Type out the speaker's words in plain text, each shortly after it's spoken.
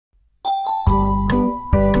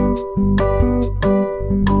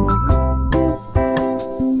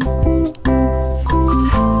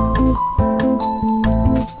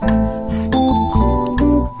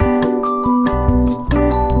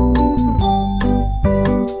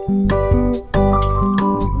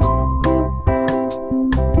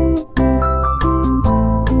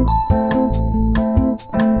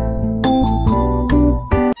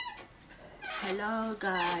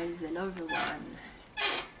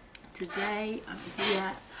today I'm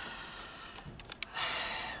here.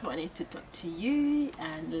 I wanted to talk to you,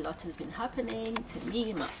 and a lot has been happening to me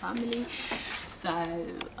and my family, so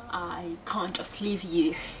I can't just leave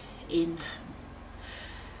you in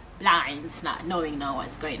blinds, not knowing now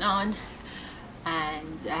what's going on.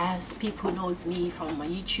 And as people knows me from my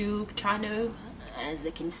YouTube channel, as they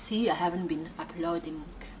can see, I haven't been uploading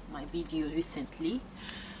my videos recently,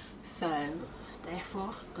 so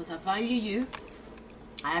therefore, because I value you,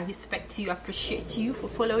 I respect you, appreciate you for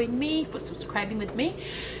following me, for subscribing with me.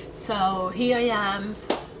 So here I am,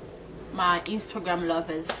 my Instagram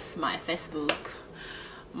lovers, my Facebook,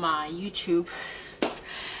 my YouTube,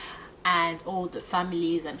 and all the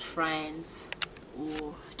families and friends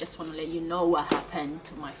who just want to let you know what happened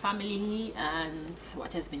to my family and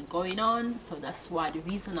what has been going on. So that's why the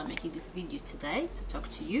reason I'm making this video today, to talk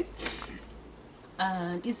to you.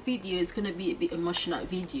 This video is going to be a bit emotional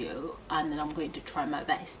video, and then I'm going to try my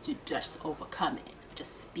best to just overcome it,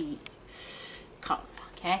 just be calm.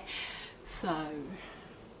 Okay, so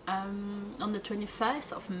on the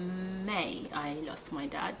 21st of May I lost my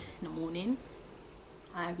dad in the morning.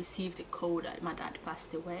 I received a call that my dad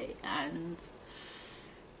passed away, and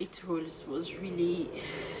it was really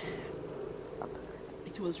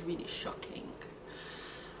shocking.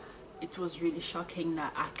 It was really shocking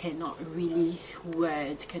that I cannot really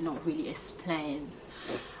explain.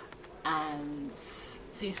 And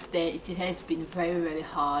since then it has been very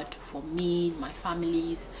hard for me, my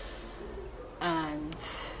families, and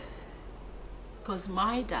because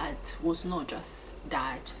my dad was not just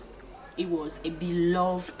dad, he was a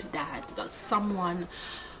beloved dad. That's someone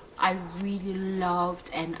I really loved,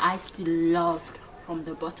 and I still loved from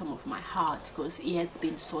the bottom of my heart, because he has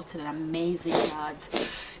been such an amazing dad.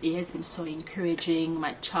 He has been so encouraging.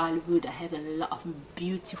 My childhood, I have a lot of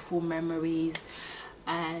beautiful memories,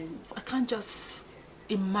 and I can't just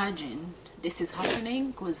imagine this is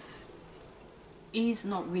happening, because he's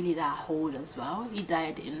not really that old as well. He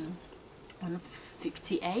died on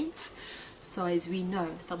 58, so as we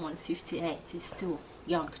know, someone's 58 is still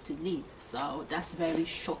young to live. So that's very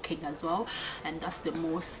shocking as well, and that's the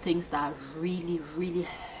most things that really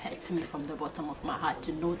hurts me from the bottom of my heart,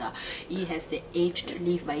 to know that he has the age to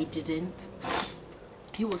live but he didn't.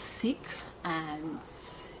 He was sick, and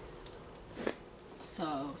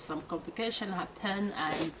so some complication happened,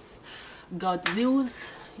 and God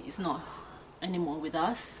wills he's not anymore with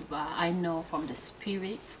us, but I know from the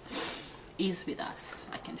spirit he's with us.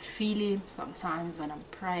 I can feel him sometimes when I'm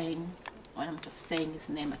praying, when I'm just saying his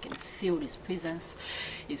name. I can feel his presence.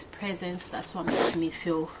 That's what makes me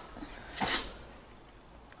feel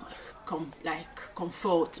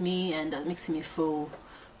comfort me, and that makes me feel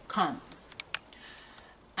calm.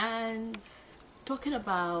 And talking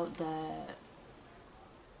about the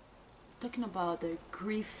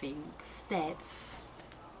grieving steps,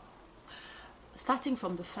 starting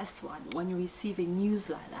from the first one, when you receive a news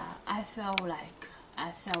like that, I felt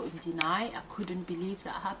in denial. I couldn't believe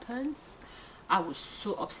that happens. I was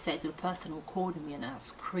so upset with the person who called me, and I was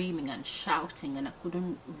screaming and shouting, and I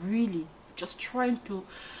couldn't really, just trying to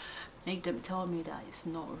make them tell me that it's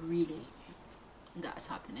not really that's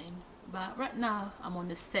happening. But right now I'm on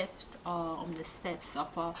the steps of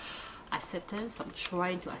acceptance. I'm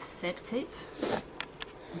trying to accept it,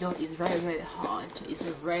 though it's very hard. It's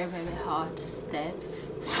a very hard steps,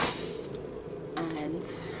 and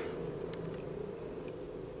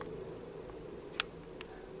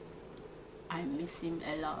I miss him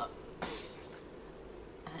a lot,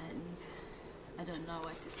 and I don't know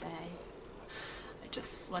what to say. I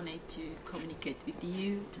just wanted to communicate with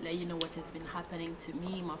you, to let you know what has been happening to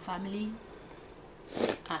me, my family,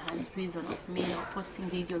 and reason of me not posting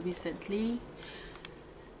video recently.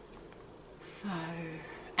 So,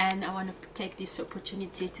 and I want to take this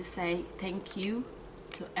opportunity to say thank you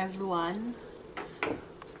to everyone who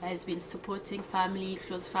has been supporting family,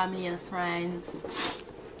 close family and friends,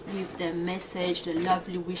 with the message, the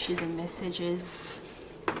lovely wishes and messages,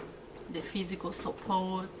 the physical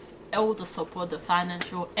support, all the support, the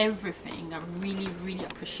financial, everything. I really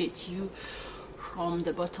appreciate you from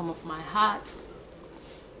the bottom of my heart.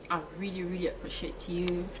 I really appreciate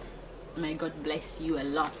you. May God bless you a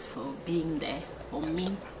lot for being there for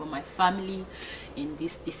me, for my family in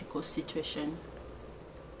this difficult situation.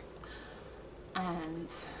 And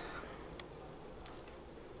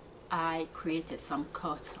I created some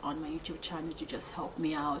cut on my YouTube channel to just help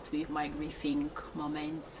me out with my grieving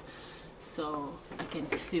moments, so I can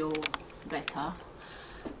feel better.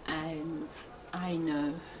 And I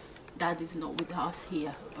know Dad is not with us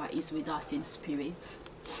here, but he's with us in spirit.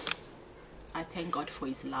 I thank God for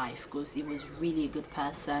his life, because he was really a good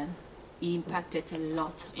person. he impacted a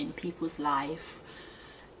lot in people's life,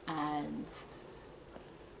 and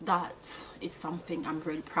that is something I'm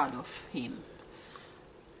really proud of him.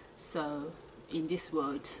 So in this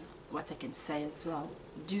world, what I can say as well,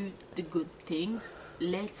 do the good thing,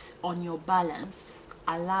 let on your balance,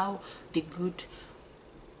 allow the good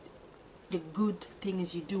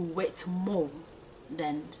things you do weight more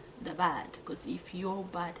than the bad, because if your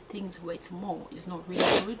bad things weight more, it's not really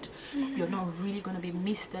good. You're not really going to be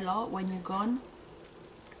missed a lot when you're gone,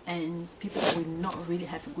 and people will not really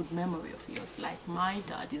have a good memory of yours. Like my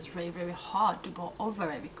dad, is very, very hard to go over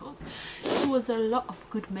it, because it was a lot of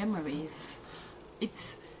good memories.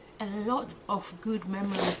 It's a lot of good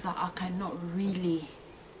memories that I cannot really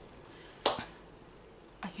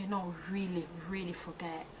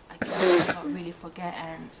forget. I cannot really forget,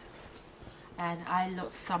 and I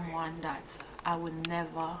lost someone that I will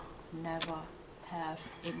never have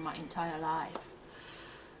in my entire life.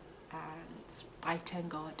 And I thank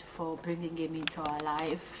God for bringing him into our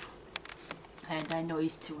life, and I know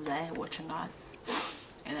he's still there watching us,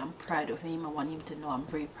 and I'm proud of him. I want him to know I'm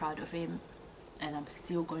very proud of him, and I'm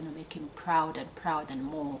still going to make him proud and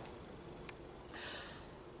more.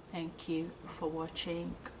 Thank you for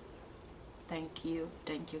watching. Thank you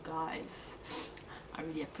guys. I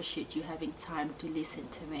really appreciate you having time to listen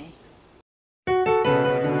to me.